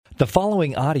The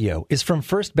following audio is from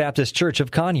First Baptist Church of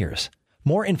Conyers.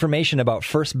 More information about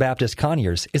First Baptist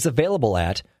Conyers is available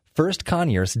at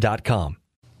firstconyers.com.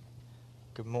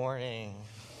 Good morning.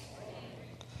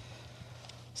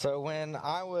 So when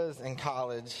I was in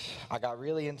college, I got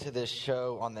really into this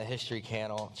show on the History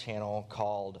channel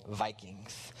called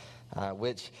Vikings,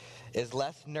 which is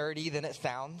less nerdy than it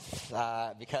sounds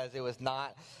because it was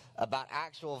not about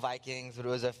actual Vikings, but it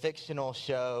was a fictional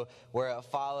show where it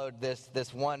followed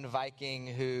this one Viking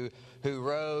who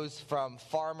rose from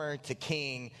farmer to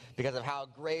king because of how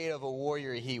great of a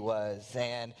warrior he was.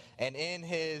 And in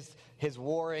his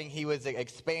warring, he was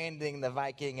expanding the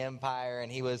Viking Empire,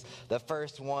 and he was the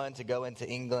first one to go into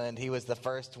England. He was the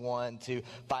first one to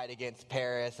fight against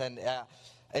Paris. And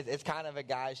it's kind of a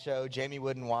guy's show. Jamie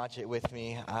wouldn't watch it with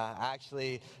me.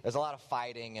 Actually, there's a lot of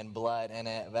fighting and blood in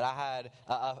it. But I had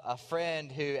a friend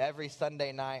who every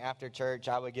Sunday night after church,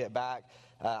 I would get back.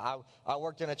 I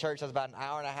worked in a church that was about an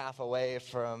hour and a half away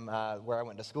from where I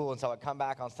went to school. And so I'd come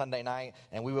back on Sunday night,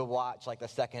 and we would watch like the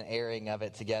second airing of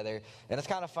it together. And it's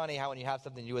kind of funny how when you have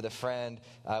something to do with a friend,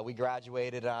 we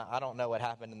graduated. I don't know what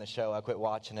happened in the show. I quit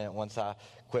watching it once I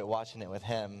quit watching it with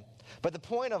him. But the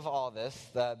point of all this,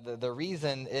 the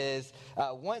reason is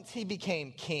once he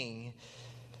became king,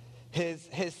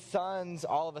 his sons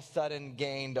all of a sudden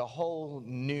gained a whole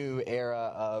new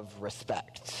era of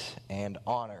respect and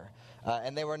honor.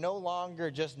 And they were no longer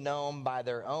just known by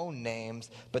their own names,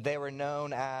 but they were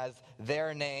known as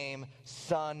their name,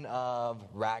 Son of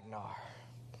Ragnar.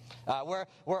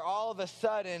 Where all of a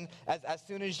sudden, as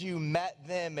soon as you met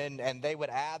them and they would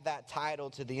add that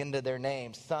title to the end of their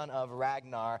name, Son of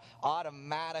Ragnar,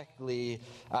 automatically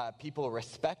people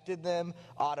respected them,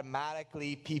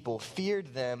 automatically people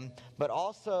feared them, but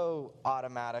also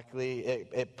automatically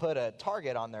it put a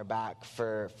target on their back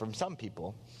from some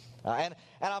people. And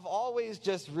I've always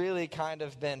just really kind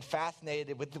of been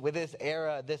fascinated with this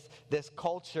era, this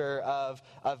culture of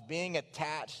being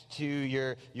attached to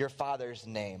your father's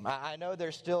name. I know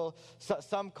there's still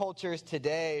some cultures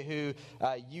today who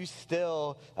you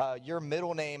still, your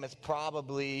middle name is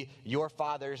probably your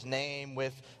father's name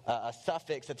with a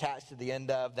suffix attached to the end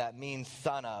of that means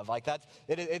son of. Like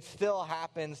it still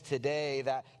happens today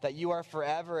that you are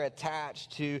forever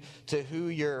attached to who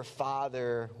your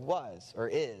father was or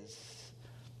is.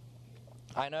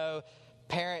 I know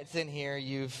parents in here,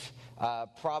 you've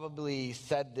probably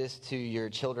said this to your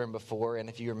children before, and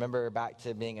if you remember back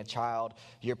to being a child,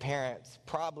 your parents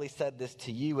probably said this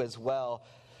to you as well.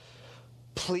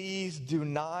 Please do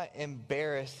not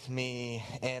embarrass me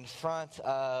in front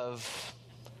of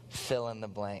fill in the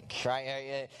blank,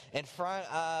 right? In front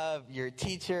of your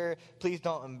teacher, please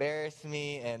don't embarrass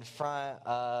me in front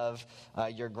of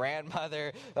your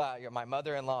grandmother, my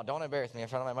mother-in-law. Don't embarrass me in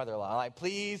front of my mother-in-law. Like,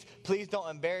 please don't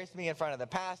embarrass me in front of the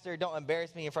pastor. Don't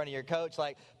embarrass me in front of your coach.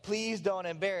 Like, please don't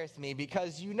embarrass me,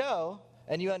 because you know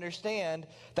and you understand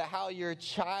that how your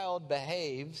child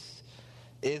behaves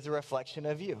is a reflection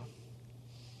of you.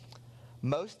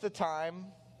 Most of the time,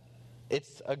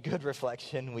 it's a good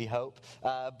reflection, we hope.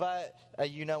 But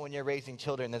you know when you're raising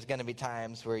children, there's going to be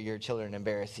times where your children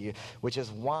embarrass you, which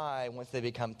is why once they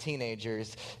become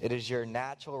teenagers, it is your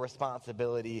natural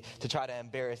responsibility to try to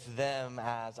embarrass them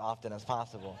as often as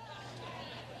possible.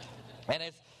 And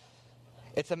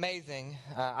it's amazing.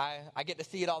 I get to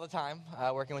see it all the time,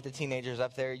 working with the teenagers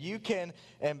up there. You can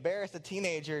embarrass a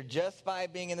teenager just by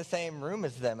being in the same room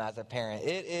as them as a parent.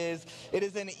 It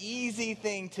is an easy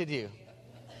thing to do.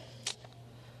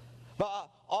 But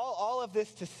all of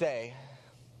this to say,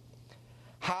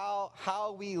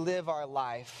 how we live our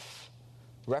life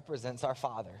represents our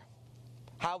Father.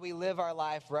 How we live our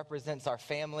life represents our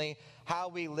family. How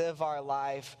we live our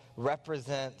life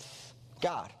represents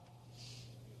God.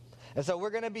 And so we're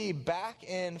going to be back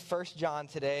in 1 John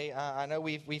today. I know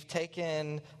we've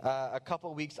taken a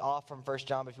couple weeks off from 1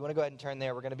 John, but if you want to go ahead and turn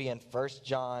there, we're going to be in 1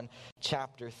 John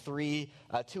chapter 3.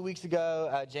 2 weeks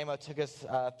ago, JMO took us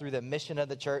through the mission of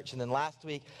the church. And then last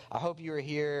week, I hope you were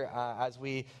here as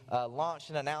we launched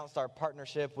and announced our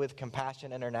partnership with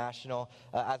Compassion International.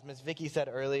 As Ms. Vicky said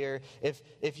earlier,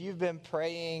 if you've been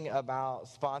praying about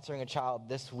sponsoring a child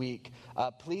this week,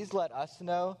 please let us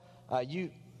know.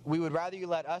 We would rather you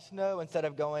let us know instead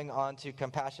of going on to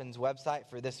Compassion's website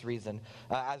for this reason.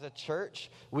 As a church,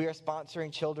 we are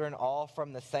sponsoring children all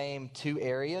from the same two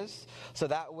areas. So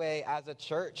that way, as a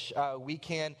church, we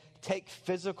can take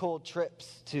physical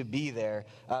trips to be there.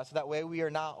 So that way we are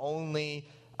not only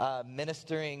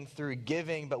ministering through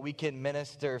giving, but we can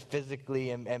minister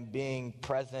physically and being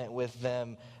present with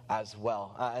them as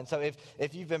well. And so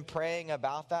if you've been praying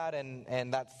about that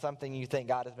and that's something you think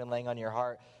God has been laying on your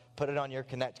heart, put it on your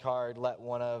Connect card, let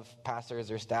one of pastors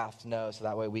or staff know, so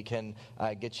that way we can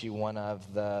get you one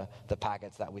of the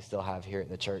packets that we still have here at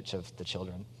the church of the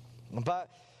children. But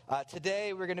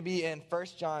today we're going to be in 1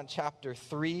 John chapter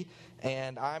 3,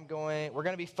 and we're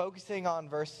going to be focusing on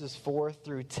verses 4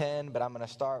 through 10, but I'm going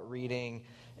to start reading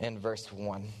in verse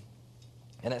 1.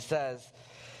 And it says,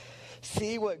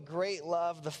 "See what great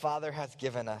love the Father has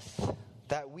given us,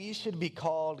 that we should be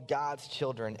called God's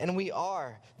children. And we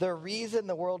are. The reason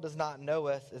the world does not know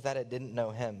us is that it didn't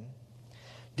know him.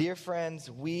 Dear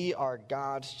friends, we are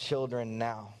God's children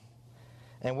now.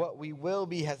 And what we will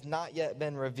be has not yet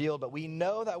been revealed, but we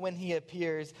know that when he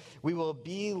appears, we will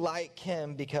be like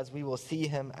him because we will see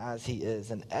him as he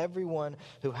is. And everyone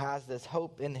who has this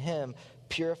hope in him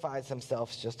purifies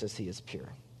himself just as he is pure."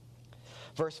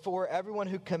 Verse 4, "Everyone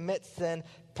who commits sin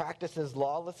practices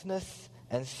lawlessness,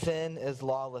 and sin is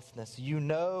lawlessness. You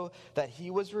know that he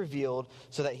was revealed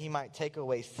so that he might take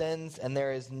away sins, and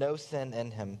there is no sin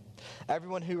in him.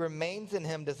 Everyone who remains in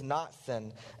him does not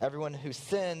sin. Everyone who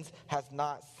sins has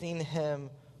not seen him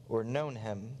or known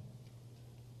him.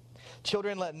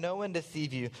 Children, let no one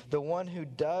deceive you. The one who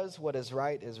does what is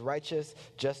right is righteous,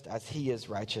 just as he is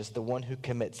righteous. The one who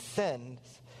commits sins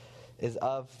is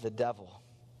of the devil.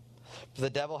 For the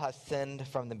devil has sinned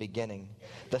from the beginning.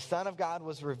 The Son of God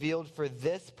was revealed for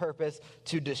this purpose,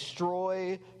 to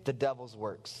destroy the devil's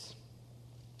works.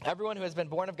 Everyone who has been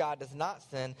born of God does not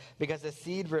sin because the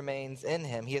seed remains in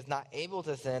him. He is not able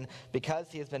to sin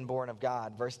because he has been born of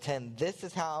God." Verse 10, "This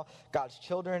is how God's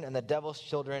children and the devil's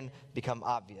children become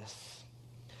obvious.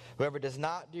 Whoever does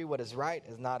not do what is right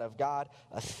is not of God,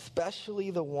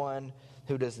 especially the one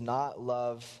who does not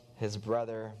love his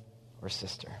brother or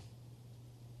sister."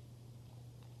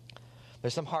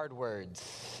 There's some hard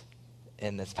words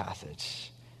in this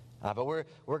passage. But we're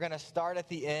going to start at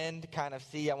the end,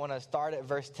 I want to start at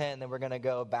verse 10, then we're going to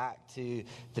go back to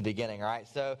the beginning, all right?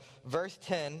 So verse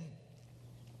 10,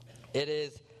 it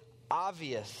is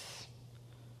obvious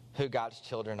who God's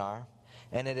children are,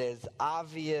 and it is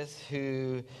obvious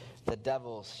who the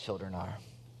devil's children are.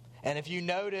 And if you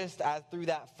noticed through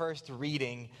that first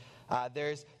reading,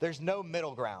 there's no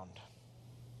middle ground.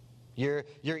 You're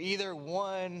either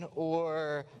one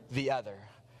or the other.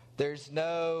 There's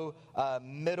no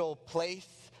middle place.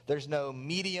 There's no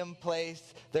medium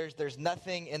place. There's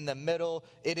nothing in the middle.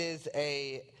 It is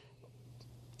a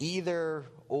either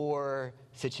or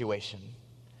situation.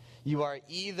 You are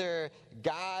either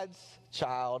God's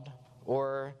child,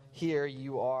 or here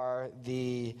you are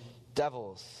the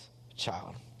devil's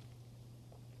child.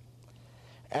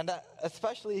 And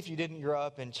especially if you didn't grow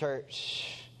up in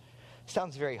church,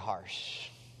 sounds very harsh,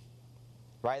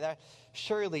 right?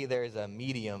 Surely there's a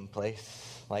medium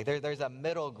place. Like there's a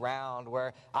middle ground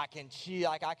where I can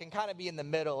kind of be in the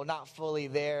middle, not fully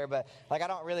there, but I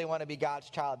don't really want to be God's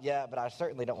child yet, but I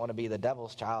certainly don't want to be the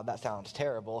devil's child. That sounds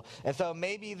terrible. And so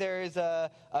maybe there's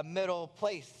a middle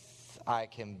place I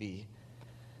can be.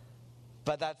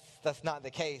 But that's not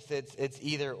the case. It's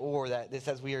either or. That it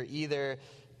says we are either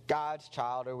God's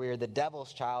child or we are the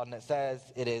devil's child, and it says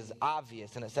it is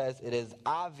obvious, and it says it is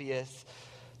obvious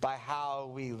by how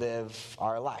we live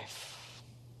our life.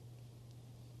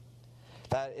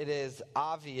 That it is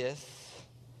obvious,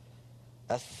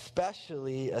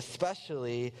 especially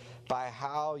by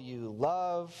how you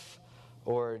love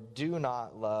or do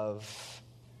not love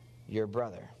your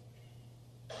brother.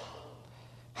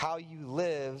 How you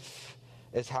live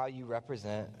is how you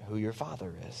represent who your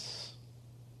Father is.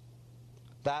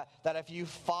 That if you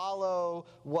follow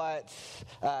what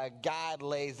God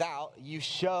lays out, you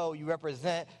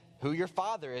represent who your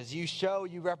Father is. You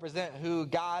represent who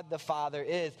God the Father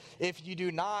is. If you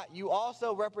do not, you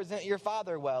also represent your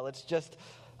Father well. It's just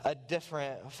a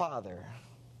different Father.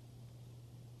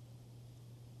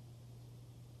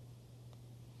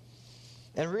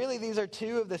 And really, these are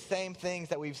two of the same things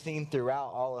that we've seen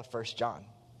throughout all of 1 John.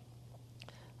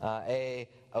 A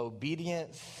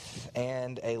obedience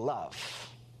and a love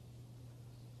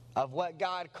of what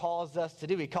God calls us to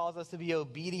do. He calls us to be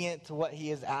obedient to what he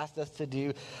has asked us to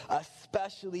do,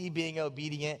 especially being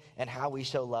obedient in how we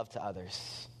show love to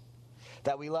others.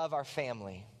 That we love our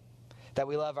family, that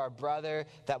we love our brother,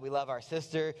 that we love our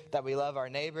sister, that we love our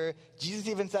neighbor. Jesus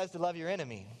even says to love your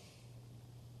enemy.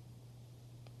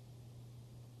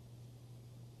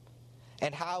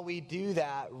 And how we do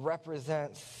that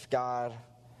represents God,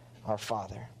 our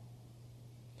Father.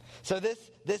 So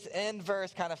this end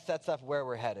verse kind of sets up where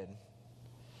we're headed.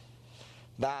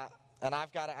 And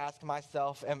I've got to ask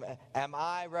myself, am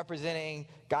I representing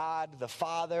God the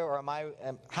Father, or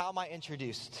how am I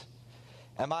introduced?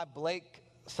 Am I Blake,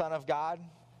 son of God?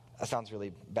 That sounds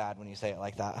really bad when you say it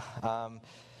like that.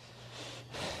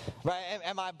 Right?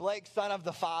 Am I Blake, son of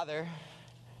the Father?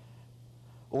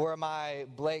 Or am I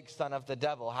Blake, son of the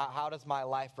devil? How does my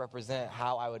life represent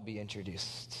how I would be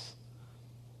introduced?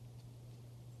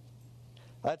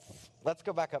 Let's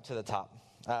go back up to the top.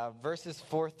 Verses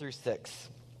 4 through 6.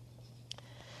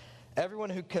 Everyone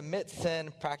who commits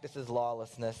sin practices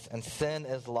lawlessness, and sin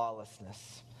is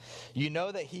lawlessness. You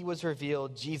know that he was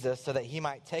revealed, Jesus, so that he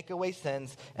might take away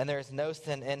sins, and there is no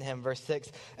sin in him. Verse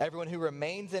 6, everyone who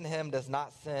remains in him does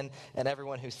not sin, and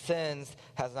everyone who sins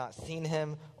has not seen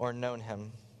him or known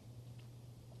him.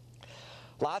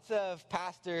 Lots of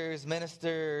pastors,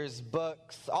 ministers,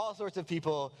 books, all sorts of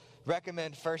people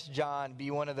recommend 1 John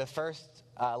be one of the first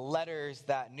letters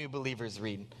that new believers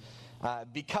read.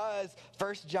 Because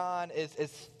 1 John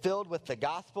is filled with the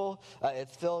gospel,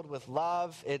 it's filled with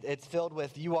love, it's filled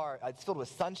with it's filled with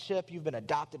sonship. You've been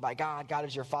adopted by God. God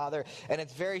is your Father, and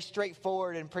it's very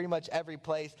straightforward in pretty much every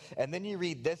place. And then you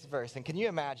read this verse, and can you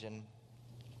imagine?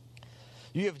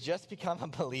 You have just become a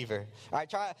believer. All right,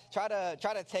 try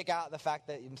to take out the fact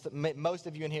that most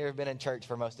of you in here have been in church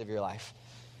for most of your life.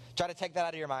 Try to take that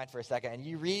out of your mind for a second, and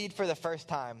you read for the first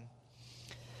time,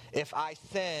 if I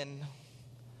sin,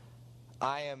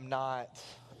 I am not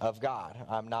of God.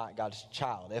 I'm not God's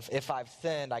child. If I've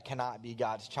sinned, I cannot be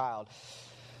God's child.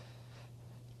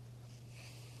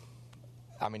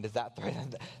 I mean,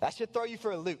 that should throw you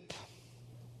for a loop?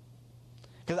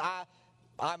 Because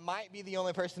I might be the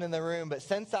only person in the room, but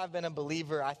since I've been a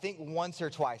believer, I think once or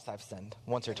twice I've sinned.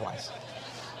 Once or twice.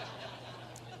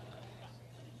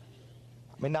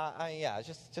 I mean,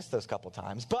 just those couple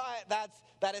times. But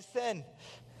that is sin.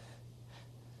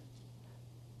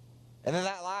 And then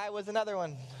that lie was another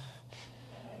one.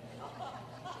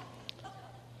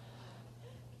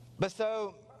 But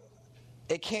so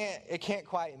it can't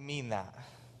quite mean that,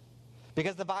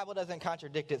 because the Bible doesn't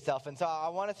contradict itself. And so I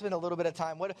want to spend a little bit of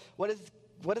time. What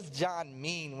does John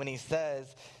mean when he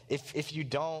says if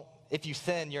you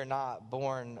sin, you're not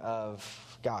born of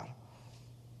God?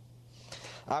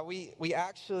 We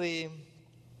actually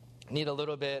need a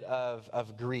little bit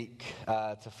of Greek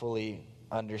to fully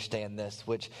understand this,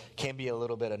 which can be a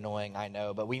little bit annoying, I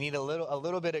know, but we need a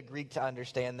little bit of Greek to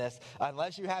understand this,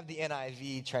 unless you have the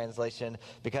NIV translation,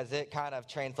 because it kind of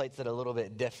translates it a little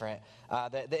bit different.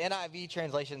 The NIV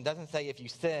translation doesn't say if you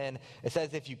sin, it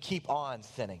says if you keep on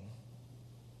sinning.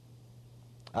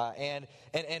 And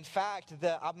in fact,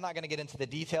 I'm not going to get into the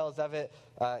details of it.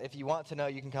 If you want to know,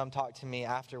 you can come talk to me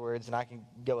afterwards, and I can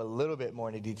go a little bit more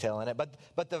into detail in it.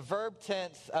 But the verb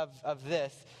tense of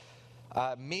this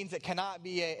means it cannot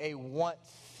be a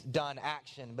once-done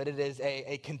action, but it is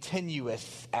a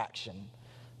continuous action.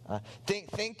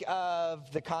 Think of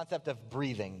the concept of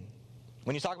breathing.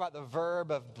 When you talk about the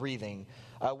verb of breathing,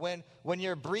 when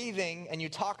you're breathing and you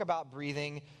talk about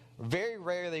breathing, very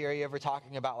rarely are you ever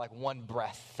talking about like one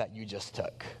breath that you just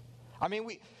took. I mean,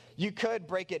 you could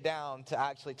break it down to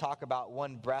actually talk about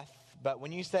one breath, but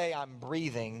when you say I'm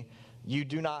breathing, you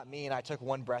do not mean I took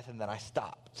one breath and then I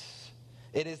stopped.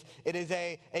 It is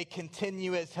a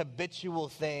continuous, habitual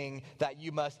thing that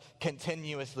you must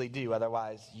continuously do.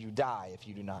 Otherwise, you die if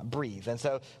you do not breathe. And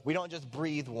so we don't just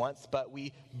breathe once, but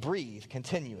we breathe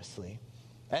continuously.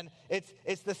 And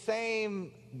it's the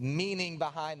same meaning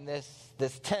behind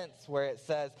this tense where it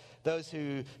says those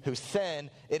who sin.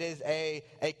 It is a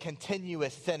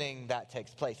continuous sinning that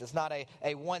takes place. It's not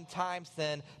a one-time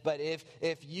sin, but if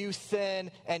you sin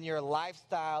and your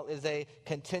lifestyle is a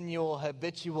continual,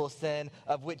 habitual sin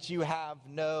of which you have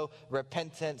no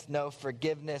repentance, no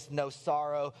forgiveness, no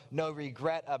sorrow, no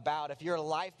regret about, if your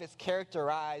life is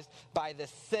characterized by the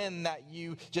sin that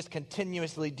you just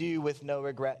continuously do with no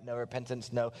regret, no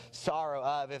repentance, no sorrow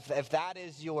of, if that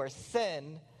is your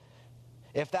sin,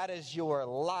 if that is your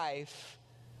life,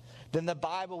 then the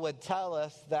Bible would tell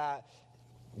us that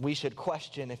we should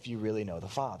question if you really know the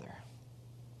Father.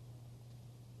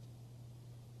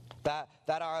 That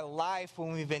our life,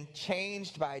 when we've been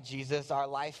changed by Jesus, our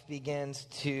life begins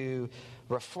to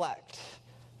reflect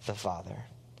the Father.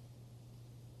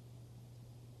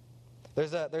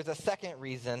 There's a second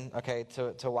reason, okay,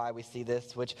 to why we see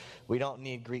this, which we don't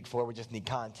need Greek for, we just need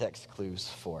context clues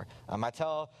for. I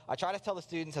try to tell the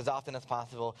students as often as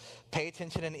possible, pay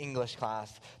attention in English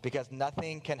class, because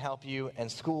nothing can help you in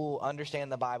school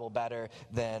understand the Bible better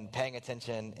than paying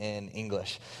attention in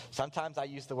English. Sometimes I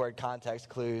use the word context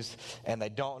clues, and they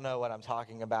don't know what I'm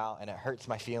talking about, and it hurts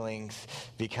my feelings,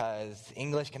 because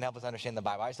English can help us understand the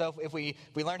Bible. All right, so if we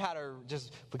learn how to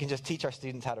we can just teach our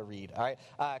students how to read, all right?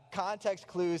 Context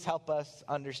clues help us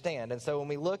understand. And so when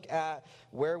we look at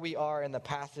where we are in the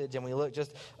passage and we look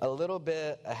just a little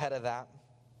bit ahead of that,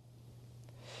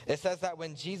 It says that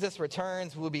when Jesus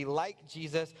returns, we'll be like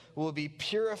Jesus, we'll be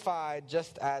purified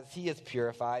just as he is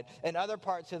purified. In other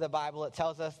parts of the Bible, it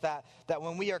tells us that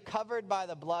when we are covered by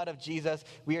the blood of Jesus,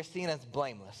 we are seen as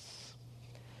blameless.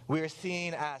 We are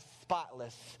seen as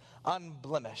spotless,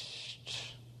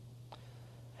 unblemished.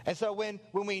 And so when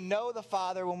we know the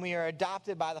Father, when we are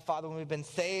adopted by the Father, when we've been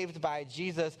saved by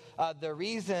Jesus, another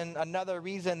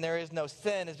reason there is no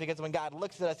sin is because when God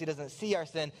looks at us, he doesn't see our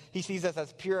sin. He sees us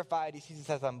as purified. He sees us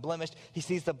as unblemished. He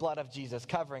sees the blood of Jesus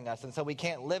covering us. And so we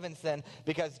can't live in sin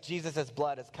because Jesus'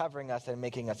 blood is covering us and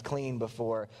making us clean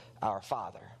before our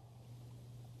Father.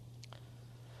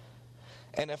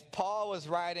 And if Paul was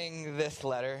writing this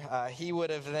letter, he would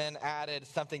have then added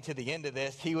something to the end of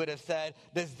this. He would have said,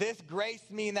 does this grace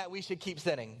mean that we should keep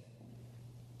sinning?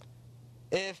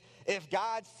 If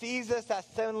God sees us as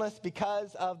sinless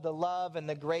because of the love and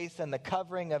the grace and the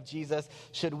covering of Jesus,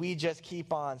 should we just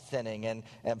keep on sinning? And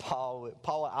Paul,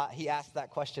 he asked that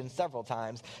question several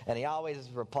times, and he always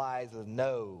replies with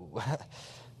no.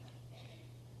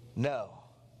 No.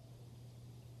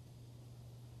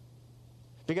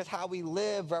 Because how we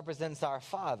live represents our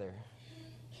Father.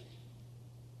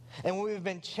 And when we've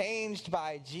been changed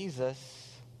by Jesus,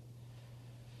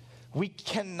 we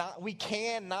cannot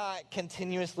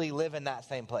continuously live in that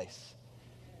same place.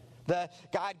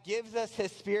 God gives us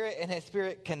his Spirit, and his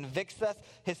Spirit convicts us.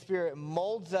 His Spirit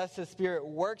molds us. His Spirit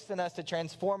works in us to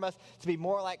transform us to be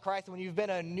more like Christ. And when you've been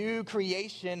a new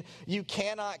creation, you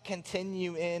cannot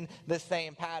continue in the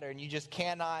same pattern. You just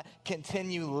cannot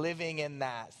continue living in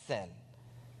that sin.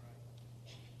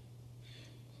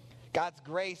 God's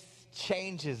grace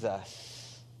changes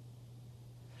us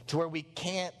to where we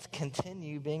can't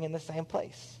continue being in the same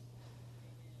place.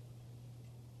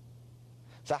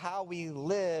 So how we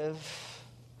live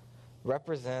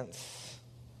represents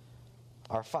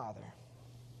our Father,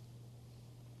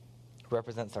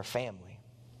 represents our family,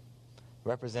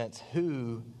 represents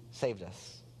who saved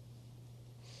us.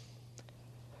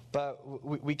 But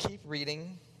we keep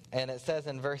reading, and it says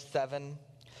in verse 7,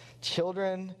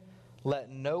 children,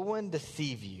 let no one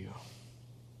deceive you.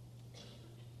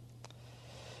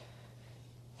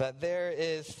 That there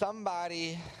is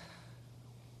somebody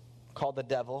called the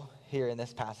devil here in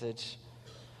this passage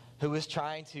who is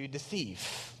trying to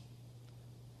deceive.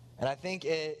 And I think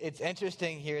it's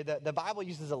interesting here that the Bible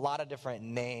uses a lot of different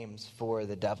names for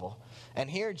the devil.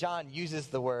 And here John uses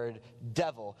the word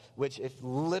devil, which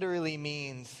literally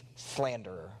means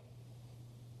slanderer.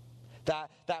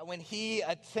 That when he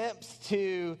attempts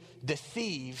to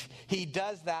deceive, he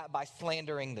does that by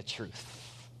slandering the truth.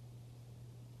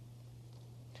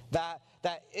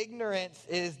 That ignorance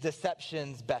is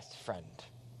deception's best friend.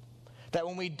 That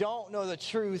when we don't know the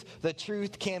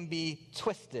truth can be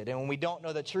twisted. And when we don't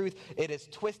know the truth, it is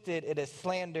twisted, it is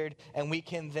slandered, and we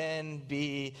can then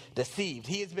be deceived.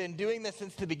 He has been doing this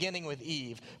since the beginning with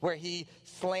Eve, where he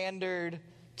slandered,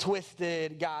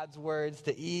 twisted God's words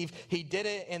to Eve. He did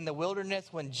it in the wilderness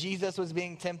when Jesus was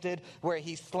being tempted, where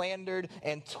he slandered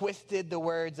and twisted the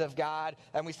words of God.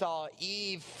 And we saw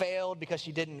Eve failed because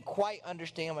she didn't quite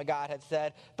understand what God had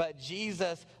said. But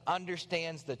Jesus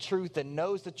understands the truth and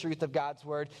knows the truth of God's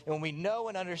word. And when we know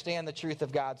and understand the truth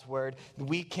of God's word,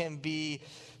 we can be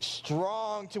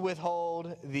strong to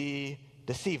withhold the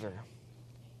deceiver,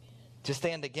 to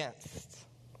stand against.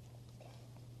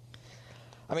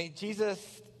 I mean,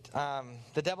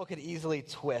 the devil could easily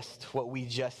twist what we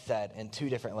just said in two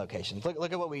different locations.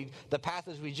 Look at the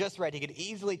passage we just read. He could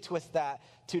easily twist that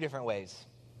two different ways.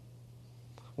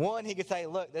 One, he could say,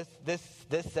 look, this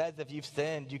says if you've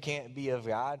sinned, you can't be of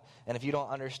God. And if you don't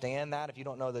understand that, if you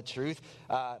don't know the truth,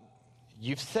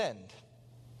 you've sinned.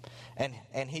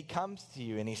 And he comes to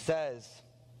you and he says,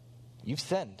 you've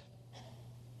sinned.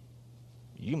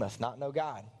 You must not know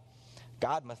God.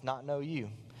 God must not know you.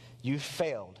 You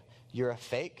failed. You're a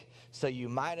fake, so you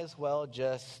might as well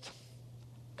just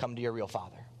come to your real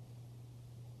Father.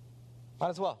 Might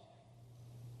as well.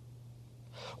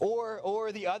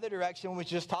 Or the other direction we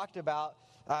just talked about,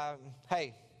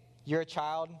 hey, you're a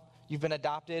child, you've been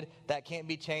adopted, that can't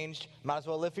be changed, might as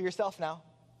well live for yourself now.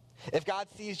 If God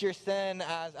sees your sin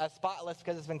as spotless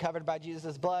because it's been covered by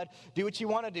Jesus' blood, do what you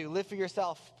want to do. Live for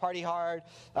yourself, party hard,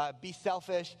 be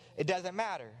selfish, it doesn't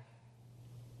matter.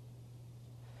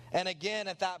 And again,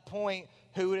 at that point,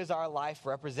 who is our life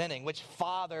representing? Which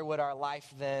father would our life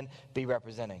then be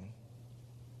representing?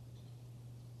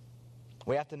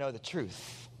 We have to know the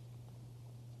truth.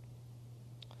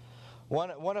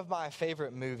 One of my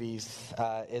favorite movies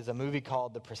is a movie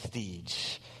called The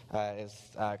Prestige. It's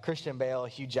Christian Bale,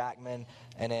 Hugh Jackman,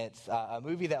 and it's a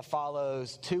movie that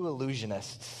follows two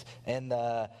illusionists in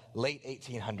the late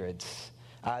 1800s.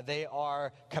 They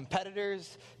are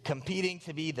competitors competing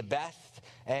to be the best,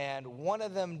 and one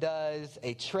of them does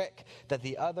a trick that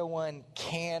the other one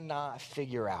cannot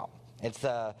figure out. It's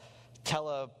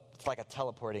like a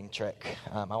teleporting trick.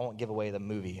 I won't give away the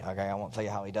movie, okay? I won't tell you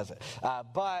how he does it.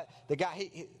 But the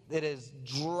guy, it is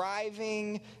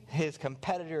driving his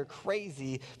competitor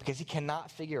crazy because he cannot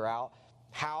figure out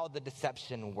how the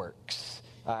deception works.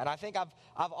 And I think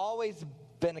I've always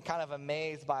been kind of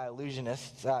amazed by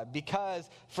illusionists because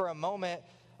for a moment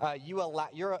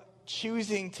you're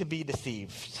choosing to be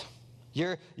deceived.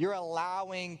 You're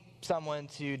allowing someone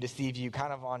to deceive you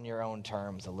kind of on your own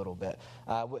terms a little bit,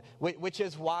 which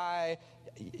is why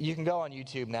you can go on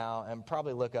YouTube now and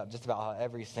probably look up just about how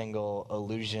every single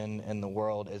illusion in the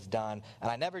world is done. And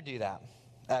I never do that,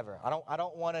 ever. I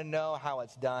don't want to know how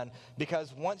it's done,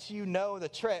 because once you know the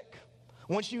trick,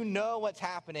 once you know what's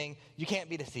happening, you can't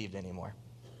be deceived anymore.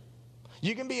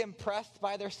 You can be impressed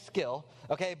by their skill,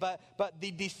 okay, but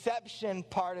the deception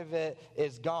part of it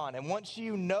is gone. And once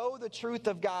you know the truth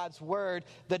of God's word,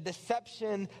 the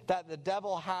deception that the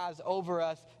devil has over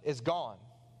us is gone.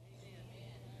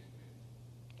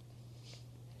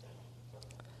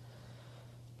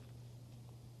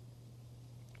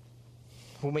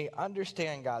 When we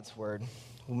understand God's word,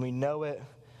 when we know it,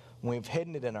 when we've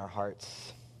hidden it in our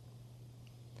hearts,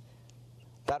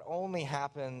 that only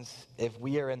happens if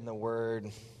we are in the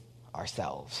Word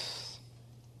ourselves.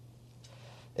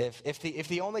 If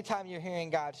the only time you're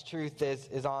hearing God's truth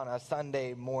is on a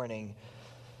Sunday morning,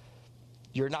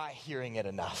 you're not hearing it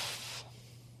enough.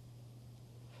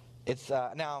 It's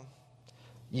now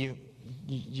you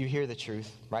hear the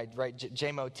truth, right?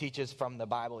 J-Mo teaches from the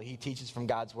Bible. He teaches from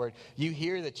God's Word. You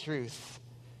hear the truth,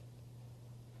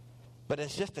 but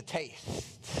it's just a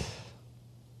taste.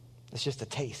 It's just a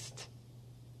taste.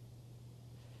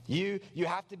 You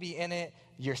have to be in it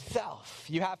yourself.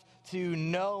 You have to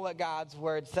know what God's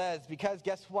word says, because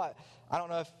guess what? I don't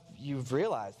know if you've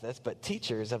realized this, but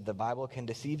teachers of the Bible can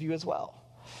deceive you as well.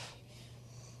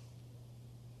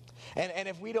 And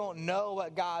if we don't know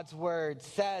what God's word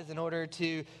says, in order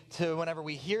to whenever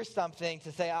we hear something,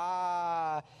 to say,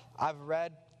 I've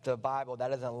read the Bible, that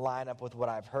doesn't line up with what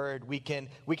I've heard, we can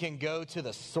go to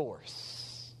the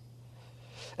source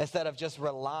instead of just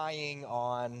relying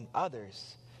on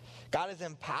others. God has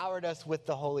empowered us with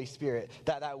the Holy Spirit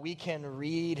that we can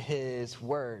read his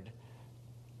word.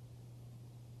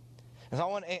 And so I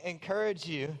want to encourage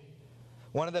you,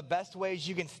 one of the best ways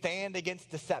you can stand against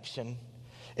deception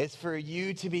is for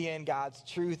you to be in God's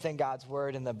truth and God's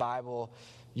word in the Bible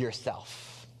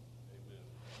yourself. Amen.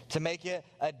 To make it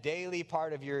a daily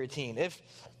part of your routine.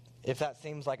 If that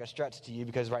seems like a stretch to you,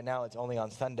 because right now it's only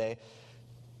on Sunday,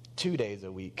 2 days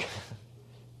a week.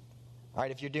 All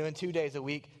right, if you're doing 2 days a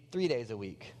week, 3 days a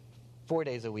week, 4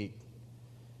 days a week.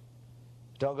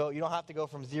 You don't have to go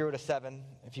from 0 to 7.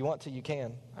 If you want to, you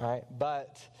can. All right,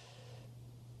 but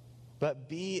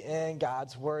be in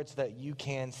God's word so that you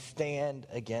can stand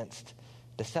against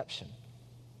deception.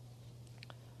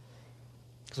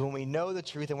 Because when we know the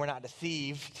truth and we're not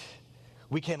deceived,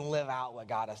 we can live out what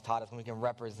God has taught us, and we can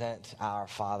represent our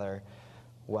Father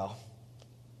well.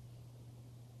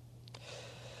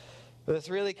 But this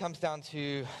really comes down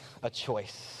to a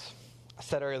choice. I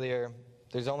said earlier,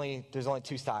 there's only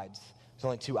two sides. There's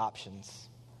only two options.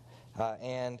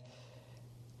 And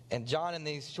John, in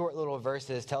these short little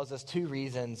verses, tells us two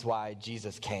reasons why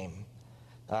Jesus came.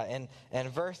 In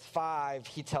verse 5,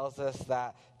 he tells us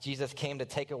that Jesus came to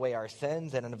take away our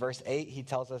sins. And in verse 8, he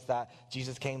tells us that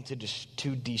Jesus came to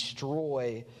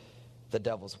destroy the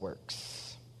devil's works.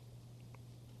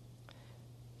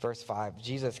 Verse 5,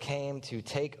 Jesus came to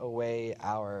take away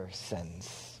our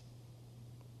sins.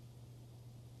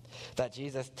 That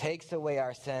Jesus takes away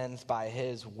our sins by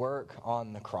his work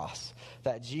on the cross.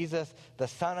 That Jesus, the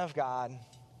Son of God,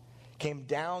 came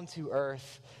down to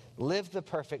earth, lived the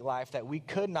perfect life that we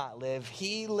could not live.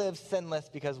 He lived sinless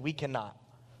because we cannot.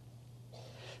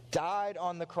 Died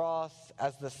on the cross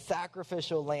as the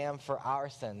sacrificial lamb for our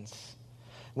sins.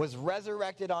 Was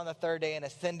resurrected on the third day and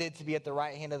ascended to be at the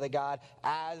right hand of the God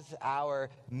as our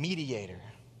mediator.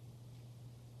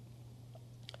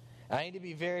 I need to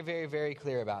be very, very, very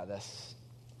clear about this.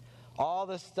 All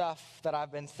the stuff that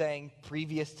I've been saying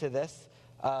previous to this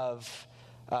of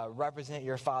represent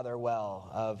your father well,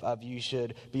 of you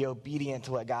should be obedient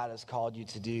to what God has called you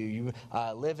to do, you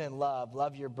live in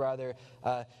love your brother,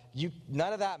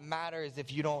 none of that matters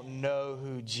if you don't know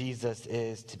who Jesus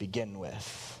is to begin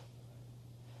with.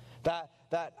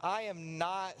 That I am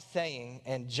not saying,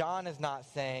 and John is not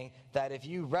saying, that if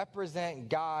you represent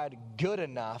God good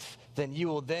enough, then you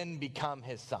will then become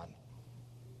his son.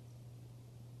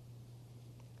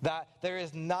 That there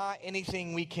is not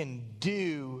anything we can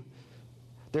do,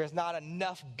 there's not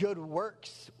enough good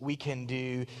works we can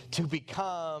do to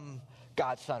become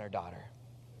God's son or daughter.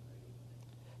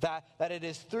 That it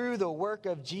is through the work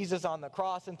of Jesus on the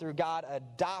cross and through God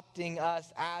adopting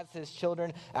us as his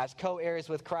children, as co-heirs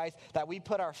with Christ, that we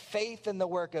put our faith in the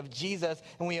work of Jesus,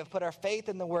 and we have put our faith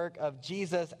in the work of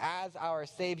Jesus as our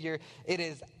Savior. It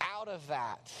is out of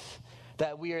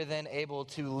that we are then able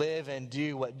to live and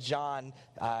do what John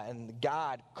and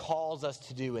God calls us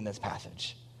to do in this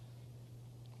passage.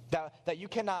 That you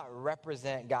cannot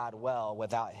represent God well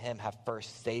without him have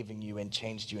first saving you and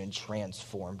changed you and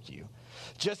transformed you.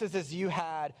 Just as you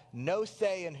had no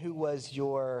say in who was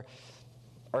your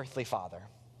earthly father.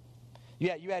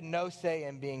 You had no say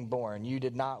in being born. You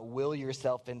did not will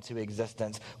yourself into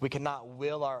existence. We cannot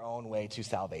will our own way to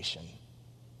salvation.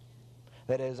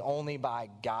 That is only by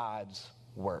God's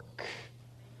work.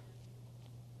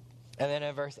 And then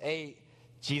in verse 8,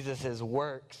 Jesus'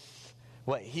 works,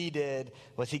 what he did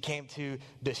was he came to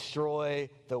destroy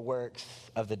the works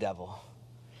of the devil.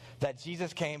 That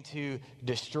Jesus came to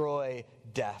destroy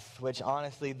death, which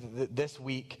honestly this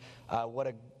week, what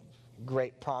a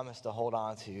great promise to hold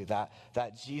on to.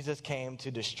 That Jesus came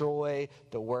to destroy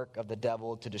the work of the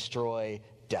devil, to destroy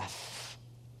death.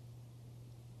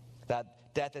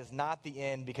 That death is not the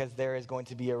end because there is going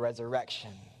to be a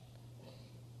resurrection.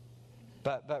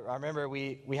 But remember,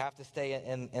 we have to stay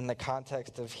in the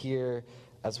context of here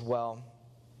as well.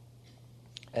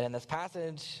 And in this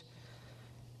passage,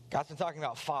 God's been talking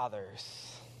about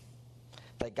fathers.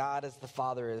 That God is the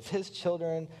father of his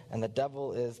children, and the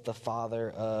devil is the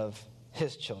father of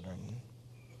his children.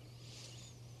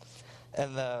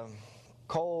 And the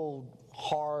cold,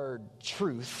 hard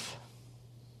truth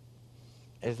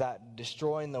is that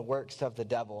destroying the works of the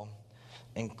devil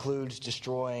includes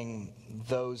destroying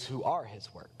those who are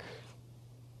his work.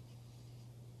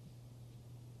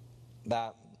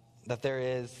 That there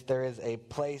is a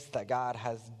place that God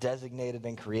has designated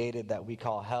and created that we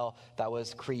call hell, that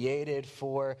was created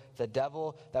for the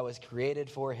devil, that was created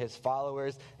for his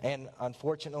followers, and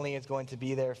unfortunately is going to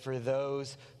be there for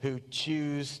those who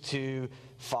choose to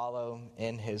follow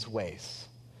in his ways,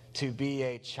 to be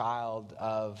a child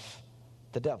of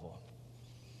the devil.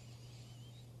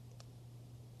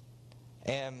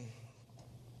 And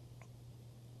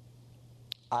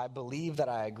I believe that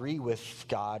I agree with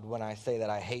God when I say that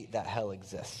I hate that hell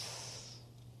exists.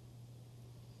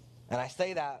 And I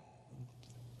say that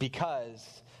because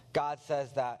God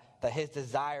says that his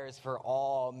desire is for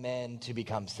all men to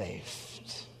become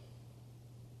saved.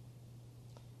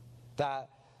 That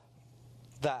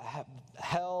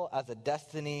hell as a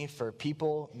destiny for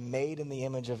people made in the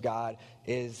image of God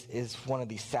is one of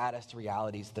the saddest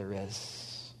realities there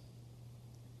is.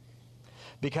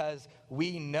 Because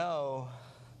we know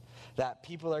that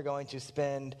people are going to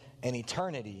spend an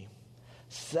eternity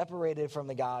separated from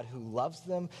the God who loves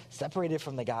them, separated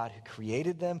from the God who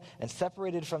created them, and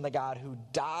separated from the God who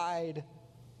died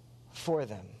for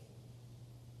them.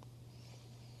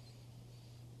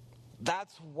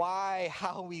 That's why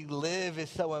how we live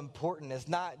is so important. It's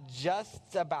not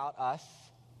just about us,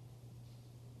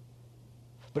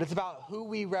 but it's about who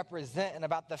we represent and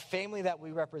about the family that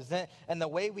we represent. And the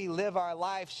way we live our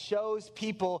life shows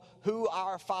people who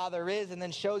our Father is, and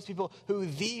then shows people who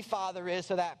the Father is,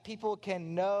 so that people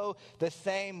can know the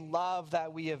same love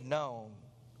that we have known.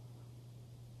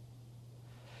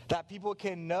 That people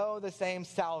can know the same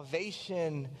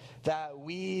salvation that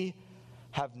we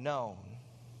have known.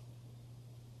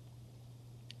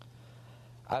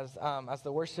 As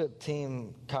the worship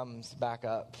team comes back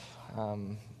up,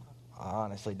 I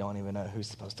honestly don't even know who's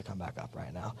supposed to come back up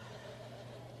right now.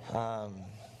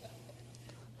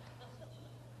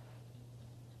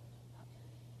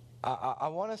 I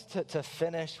want us to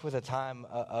finish with a time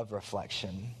of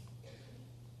reflection.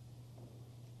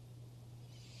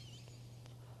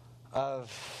 Of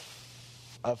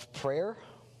prayer.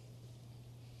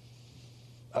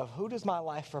 Of who does my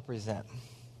life represent?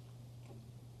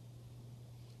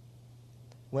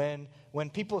 When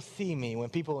people see me, when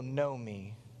people know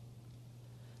me,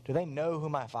 do they know who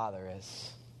my Father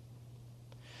is?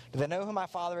 Do they know who my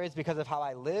Father is because of how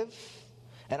I live?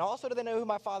 And also, do they know who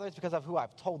my Father is because of who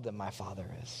I've told them my Father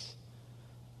is?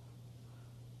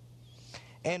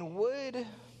 And would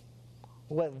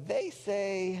what they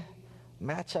say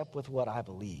match up with what I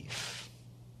believe?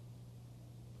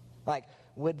 Like,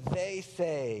 would they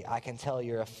say, I can tell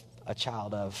you're a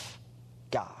child of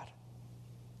God?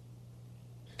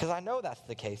 Because I know that's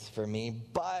the case for me,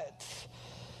 but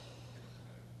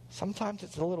sometimes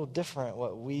it's a little different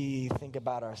what we think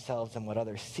about ourselves and what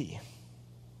others see.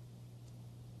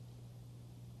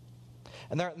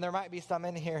 And there might be some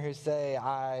in here who say,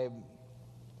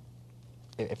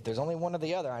 if there's only one or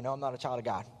the other, I know I'm not a child of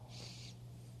God.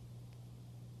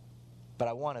 But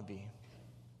I want to be.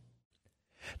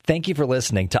 Thank you for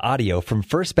listening to audio from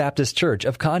First Baptist Church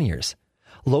of Conyers,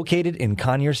 located in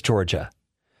Conyers, Georgia.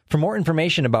 For more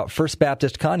information about First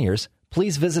Baptist Conyers,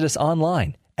 please visit us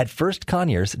online at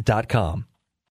firstconyers.com.